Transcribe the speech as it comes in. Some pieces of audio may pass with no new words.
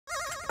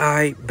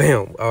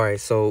Bam. All right,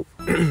 so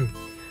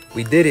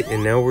we did it,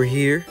 and now we're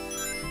here,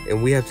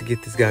 and we have to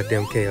get this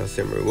goddamn Chaos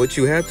Emerald. What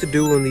you have to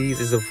do on these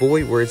is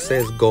avoid where it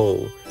says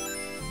goal.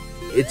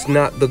 It's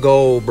not the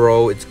goal,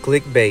 bro. It's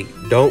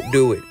clickbait. Don't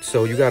do it.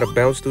 So you gotta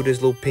bounce through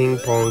this little ping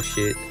pong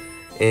shit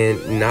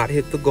and not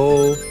hit the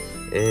goal.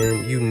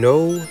 And you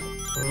know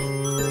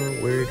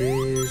where it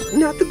is.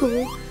 Not the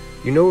goal.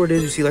 You know where it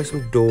is. You see like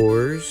some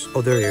doors.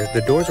 Oh, there it is.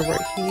 The doors are right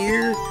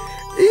here.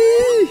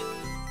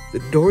 The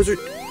doors are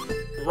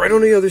right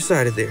on the other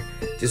side of there.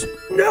 Just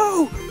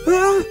no.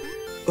 Ah.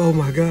 Oh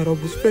my God, I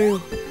almost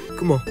failed.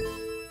 Come on.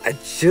 I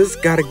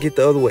just gotta get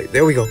the other way.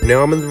 There we go.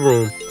 Now I'm in the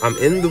room. I'm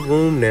in the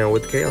room now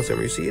with the Chaos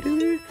Emerald. You see it in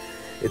there?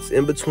 It's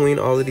in between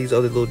all of these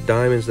other little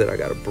diamonds that I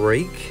gotta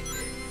break.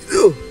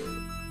 Ugh.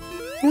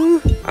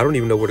 I don't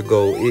even know where the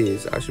goal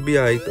is. I should be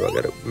alright though. I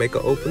gotta make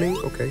an opening.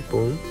 Okay,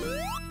 boom.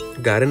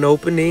 Got an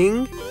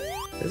opening.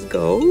 Let's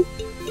go.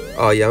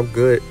 Oh yeah, I'm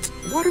good.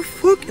 What the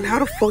fuck? And how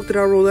the fuck did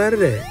I roll out of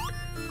that?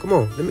 Come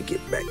on, let me get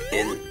back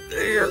in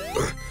there.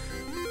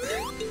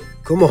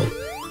 Come on.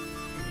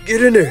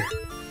 Get in there.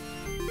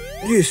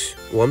 Yes.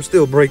 Well, I'm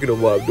still breaking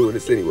them while I'm doing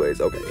this anyways.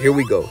 Okay, here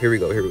we go. Here we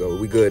go. Here we go.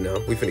 We good now.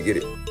 We finna get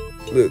it.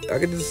 Look, I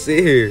can just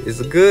sit here.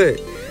 It's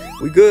good.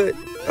 We good.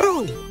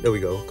 Oh, there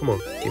we go. Come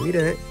on. Give me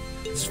that.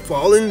 It's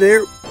falling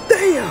there.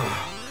 Damn.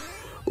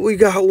 We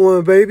got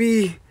one,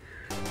 baby.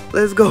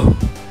 Let's go.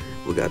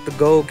 We got the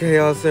gold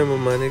Chaos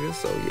Emerald, my nigga.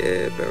 So,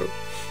 yeah, bro.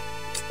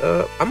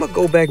 I'm gonna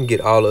go back and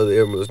get all of the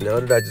emeralds now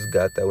that I just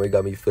got that one. It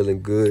got me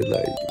feeling good.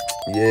 Like,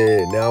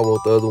 yeah, now I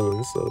want the other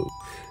one. So,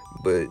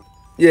 but...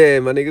 yeah,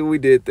 my nigga, we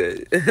did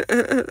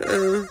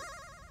that.